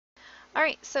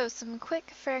Alright, so some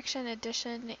quick fraction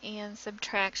addition and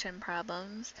subtraction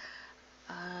problems.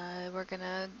 We're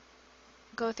gonna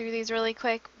go through these really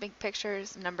quick, big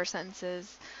pictures, number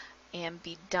sentences, and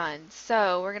be done.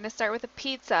 So we're gonna start with a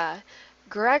pizza.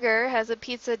 Gregor has a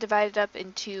pizza divided up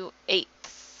into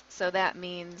eighths. So that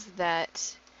means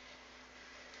that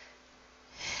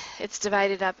it's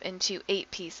divided up into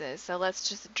 8 pieces. So let's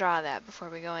just draw that before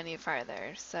we go any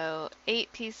farther. So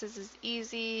 8 pieces is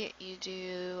easy. You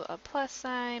do a plus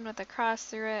sign with a cross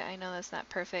through it. I know that's not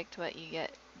perfect, but you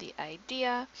get the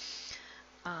idea.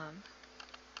 I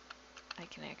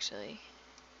can actually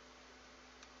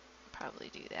probably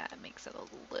do that. It makes it a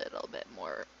little bit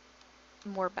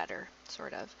more better,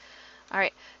 sort of.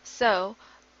 Alright, so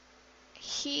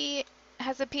he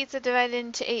has a pizza divided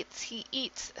into eighths. He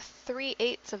eats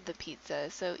 3/8 of the pizza.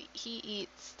 So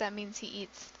that means he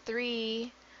eats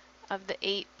 3 of the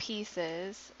 8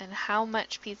 pieces. And how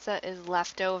much pizza is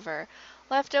left over?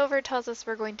 Left over tells us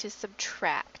we're going to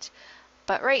subtract.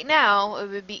 But right now, it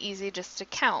would be easy just to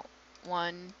count.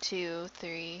 1, 2,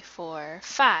 3, 4,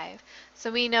 5.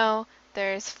 So we know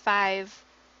there's 5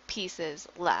 pieces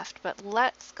left. But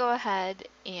let's go ahead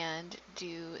and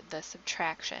do the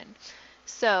subtraction.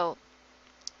 So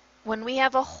when we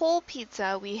have a whole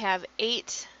pizza, we have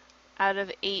 8 out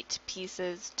of 8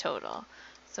 pieces total.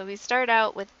 So we start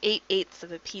out with 8/8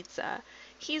 of a pizza.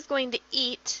 He's going to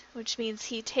eat, which means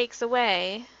he takes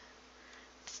away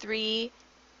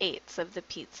 3/8 of the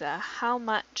pizza. How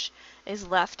much is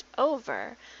left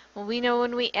over? Well, we know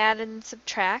when we add and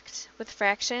subtract with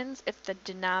fractions, if the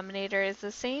denominator is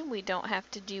the same, we don't have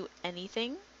to do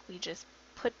anything. We just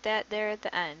put that there at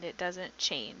the end. It doesn't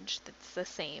change. It's the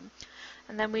same.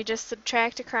 And then we just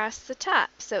subtract across the top.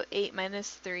 So 8 minus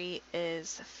 3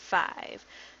 is 5.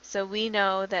 So we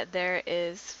know that there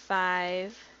is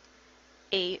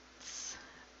 5/8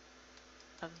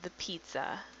 of the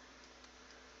pizza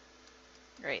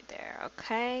right there,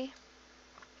 okay?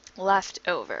 Left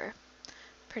over.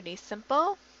 Pretty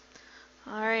simple.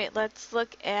 Alright, let's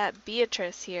look at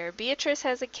Beatrice here. Beatrice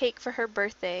has a cake for her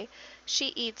birthday.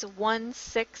 She eats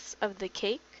 1/6 of the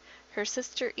cake. Her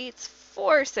sister eats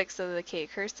 4/6 of the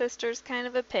cake. Her sister's kind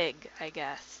of a pig, I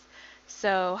guess.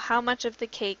 So how much of the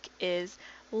cake is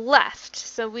left?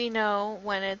 So we know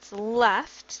when it's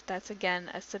left, that's again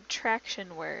a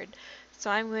subtraction word.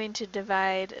 So I'm going to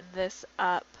divide this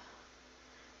up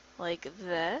like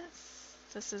this.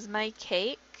 This is my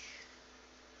cake.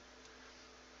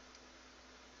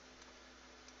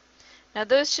 Now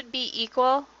those should be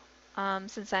equal,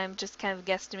 since I'm just kind of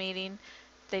guesstimating.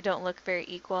 They don't look very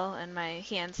equal and my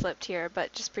hand slipped here,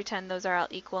 but just pretend those are all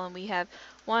equal and we have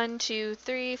 1, 2,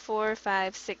 3, 4,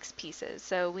 5, 6 pieces.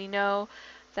 So we know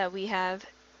that we have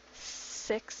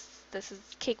 6.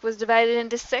 Cake was divided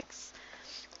into 6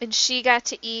 and she got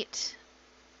to eat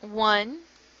 1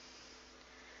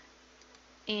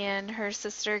 and her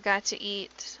sister got to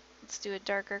eat, let's do a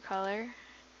darker color,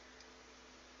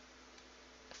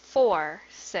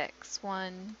 4/6.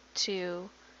 1, 2,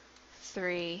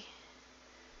 3,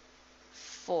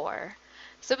 4.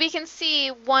 So we can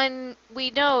see we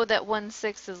know that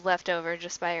 1/6 is left over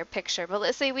just by our picture, but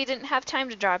let's say we didn't have time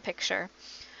to draw a picture.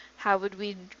 How would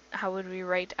we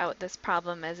write out this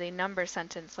problem as a number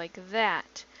sentence like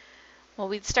that? Well,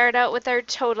 we'd start out with our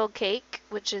total cake,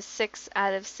 which is 6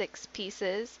 out of 6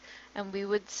 pieces, and we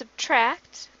would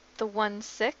subtract the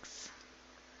 1/6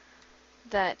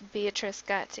 that Beatrice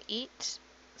got to eat,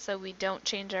 so we don't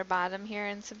change our bottom here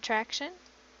in subtraction.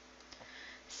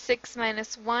 6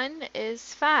 minus 1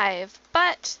 is 5,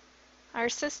 but our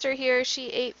sister here, she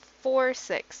ate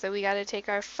 4/6, so we got to take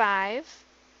our 5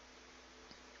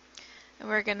 and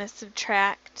we're going to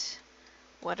subtract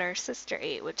what our sister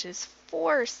ate, which is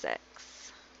 4/6.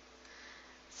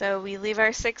 So we leave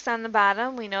our 6 on the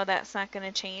bottom. We know that's not going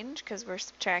to change because we're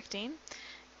subtracting.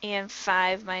 And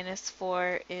 5 minus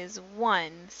 4 is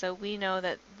 1. So we know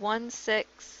that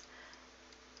 1/6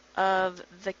 of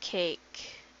the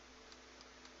cake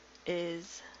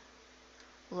is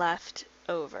left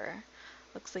over.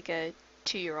 Looks like a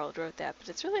 2-year-old wrote that, but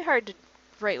it's really hard to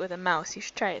write with a mouse. You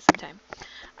should try it sometime.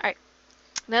 Alright,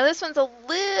 now this one's a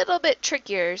little bit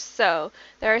trickier. So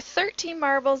there are 13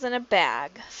 marbles in a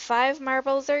bag. 5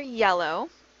 marbles are yellow.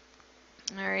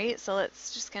 Alright, so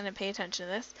let's just kind of pay attention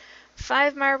to this.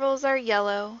 5 marbles are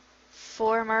yellow,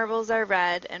 4 marbles are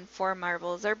red, and 4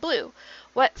 marbles are blue.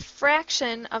 What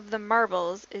fraction of the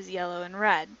marbles is yellow and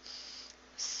red?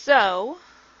 So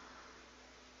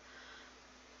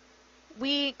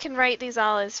we can write these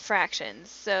all as fractions.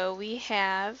 So we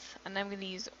have, and I'm going to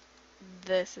use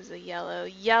this as a yellow.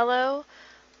 Yellow,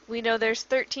 we know there's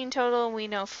 13 total, and we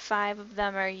know 5 of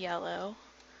them are yellow.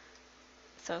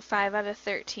 So 5 out of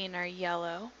 13 are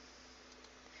yellow.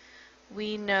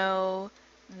 We know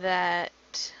that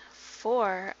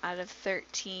 4 out of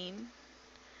 13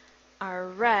 are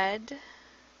red,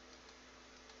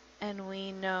 and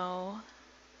we know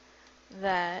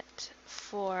that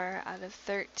 4 out of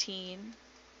 13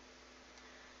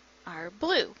 are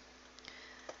blue.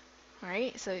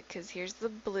 Alright, so because here's the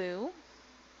blue,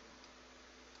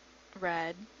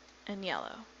 red, and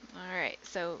yellow. Alright,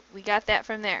 so we got that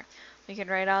from there. We can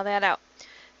write all that out.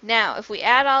 Now, if we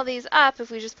add all these up, if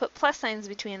we just put plus signs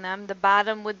between them, the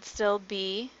bottom would still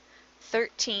be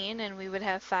 13, and we would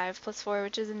have 5 plus 4,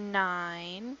 which is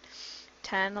 9,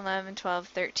 10, 11, 12,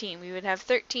 13. We would have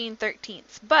 13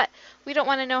 thirteenths, but we don't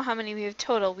want to know how many we have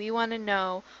total. We want to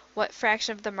know what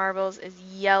fraction of the marbles is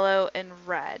yellow and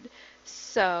red.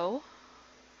 So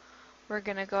we're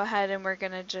going to go ahead and we're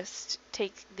going to just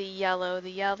take the yellow.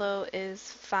 The yellow is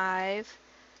 5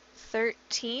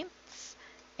 thirteenths,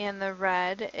 and the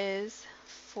red is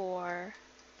 4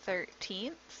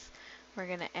 thirteenths. We're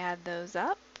going to add those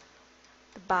up.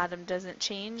 The bottom doesn't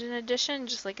change in addition,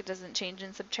 just like it doesn't change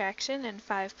in subtraction, and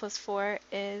 5 plus 4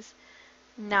 is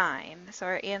 9. So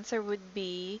our answer would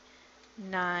be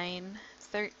 9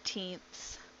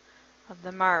 thirteenths of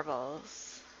the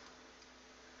marbles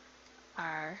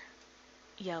are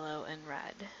yellow and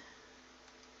red.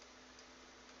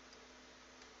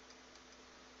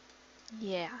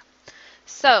 Yeah.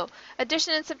 So,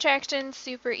 addition and subtraction,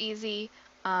 super easy.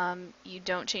 You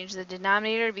don't change the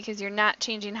denominator because you're not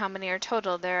changing how many are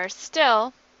total. There are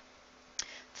still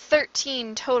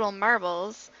 13 total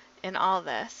marbles in all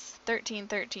this. 13,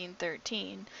 13,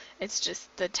 13. It's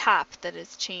just the top that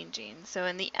is changing. So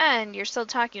in the end, you're still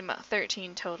talking about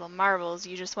 13 total marbles.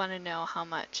 You just want to know how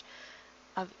much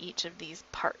of each of these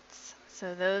parts.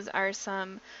 So those are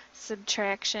some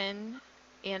subtraction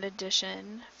and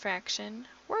addition fraction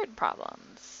word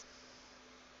problems.